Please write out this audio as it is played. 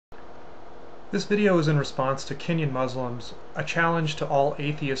This video is in response to Kenyan Muslims, a challenge to all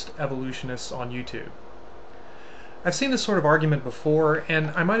atheist evolutionists on YouTube. I've seen this sort of argument before,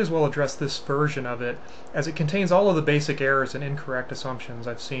 and I might as well address this version of it, as it contains all of the basic errors and incorrect assumptions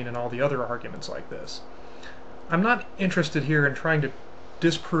I've seen in all the other arguments like this. I'm not interested here in trying to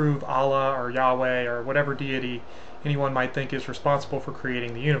disprove Allah or Yahweh or whatever deity anyone might think is responsible for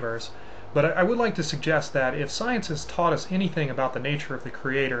creating the universe, but I would like to suggest that if science has taught us anything about the nature of the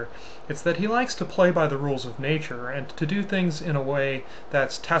Creator, it's that he likes to play by the rules of nature and to do things in a way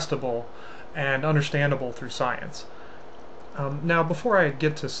that's testable and understandable through science. Now, before I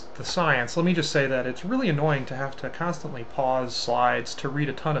get to the science, let me just say that it's really annoying to have to constantly pause slides to read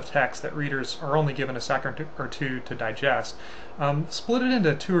a ton of text that readers are only given a second or two to digest. Split it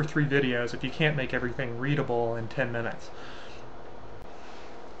into 2 or 3 videos if you can't make everything readable in 10 minutes.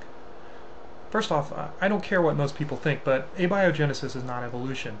 First off, I don't care what most people think, but abiogenesis is not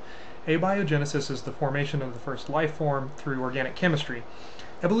evolution. Abiogenesis is the formation of the first life form through organic chemistry.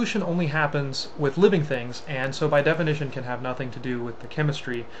 Evolution only happens with living things, and so by definition can have nothing to do with the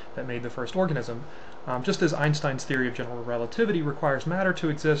chemistry that made the first organism. Just as Einstein's theory of general relativity requires matter to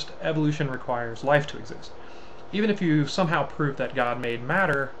exist, evolution requires life to exist. Even if you somehow prove that God made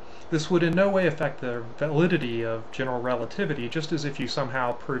matter, this would in no way affect the validity of general relativity, just as if you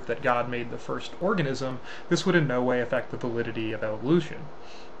somehow proved that God made the first organism, this would in no way affect the validity of evolution.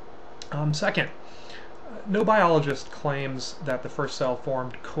 Second, no biologist claims that the first cell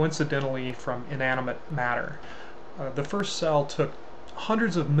formed coincidentally from inanimate matter. The first cell took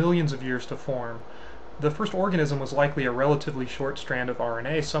hundreds of millions of years to form. The first organism was likely a relatively short strand of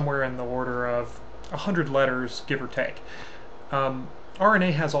RNA, somewhere in the order of 100 letters, give or take.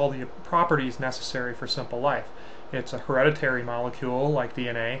 RNA has all the properties necessary for simple life. It's a hereditary molecule, like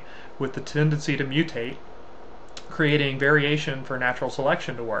DNA, with the tendency to mutate, creating variation for natural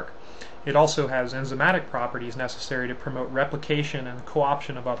selection to work. It also has enzymatic properties necessary to promote replication and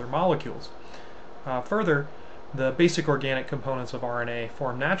co-option of other molecules. Further, the basic organic components of RNA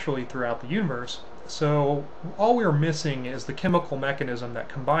form naturally throughout the universe, so all we're missing is the chemical mechanism that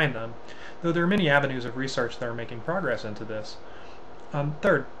combined them, though there are many avenues of research that are making progress into this.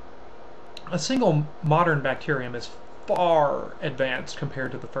 Third, a single modern bacterium is far advanced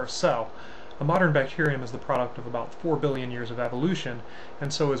compared to the first cell. A modern bacterium is the product of about 4 billion years of evolution,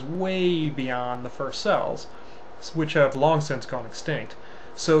 and so is way beyond the first cells, which have long since gone extinct.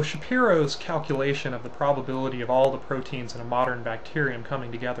 So Shapiro's calculation of the probability of all the proteins in a modern bacterium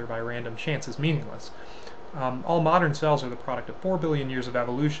coming together by random chance is meaningless. All modern cells are the product of 4 billion years of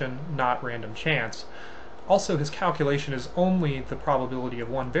evolution, not random chance. Also, his calculation is only the probability of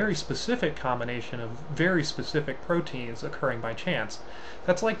one very specific combination of very specific proteins occurring by chance.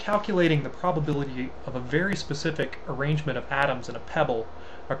 That's like calculating the probability of a very specific arrangement of atoms in a pebble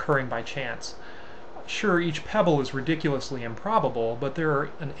occurring by chance. Sure, each pebble is ridiculously improbable, but there are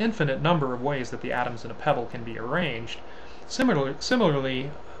an infinite number of ways that the atoms in a pebble can be arranged.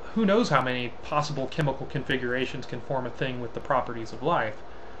 Similarly, who knows how many possible chemical configurations can form a thing with the properties of life?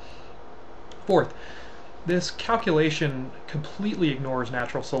 Fourth, this calculation completely ignores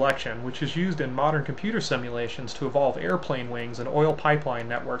natural selection, which is used in modern computer simulations to evolve airplane wings and oil pipeline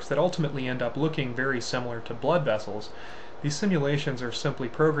networks that ultimately end up looking very similar to blood vessels. These simulations are simply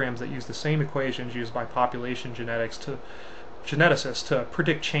programs that use the same equations used by population geneticists to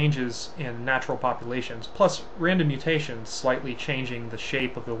predict changes in natural populations, plus random mutations slightly changing the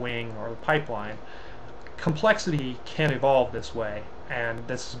shape of the wing or the pipeline. Complexity can evolve this way, and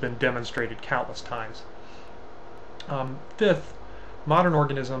this has been demonstrated countless times. Fifth, modern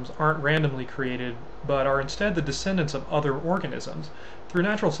organisms aren't randomly created, but are instead the descendants of other organisms. Through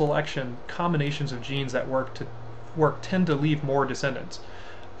natural selection, combinations of genes that work tend to leave more descendants.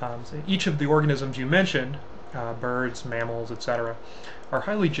 So each of the organisms you mentioned, birds, mammals, etc., are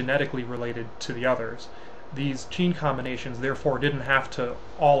highly genetically related to the others. These gene combinations therefore didn't have to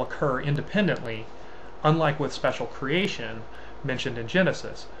all occur independently, unlike with special creation mentioned in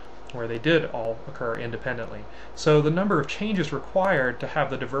Genesis, where they did all occur independently. So the number of changes required to have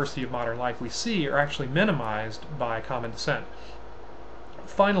the diversity of modern life we see are actually minimized by common descent.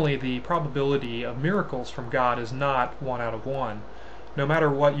 Finally, the probability of miracles from God is not 1 out of 1. No matter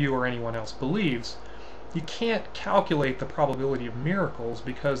what you or anyone else believes, you can't calculate the probability of miracles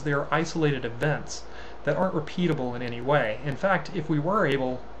because they are isolated events that aren't repeatable in any way. In fact, if we were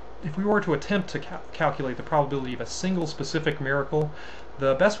to attempt to calculate the probability of a single specific miracle,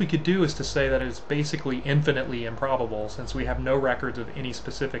 the best we could do is to say that it is basically infinitely improbable, since we have no records of any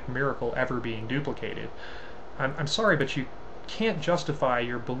specific miracle ever being duplicated. I'm sorry, but you can't justify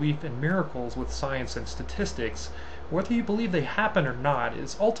your belief in miracles with science and statistics Whether you believe they happen or not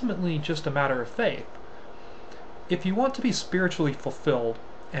is ultimately just a matter of faith. If you want to be spiritually fulfilled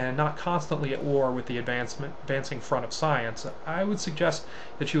and not constantly at war with the advancing front of science, I would suggest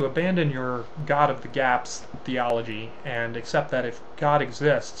that you abandon your God of the gaps theology and accept that if God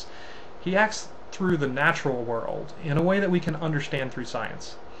exists, he acts through the natural world in a way that we can understand through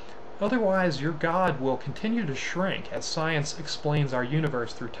science. Otherwise, your God will continue to shrink as science explains our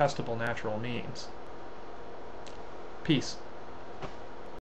universe through testable natural means. Peace.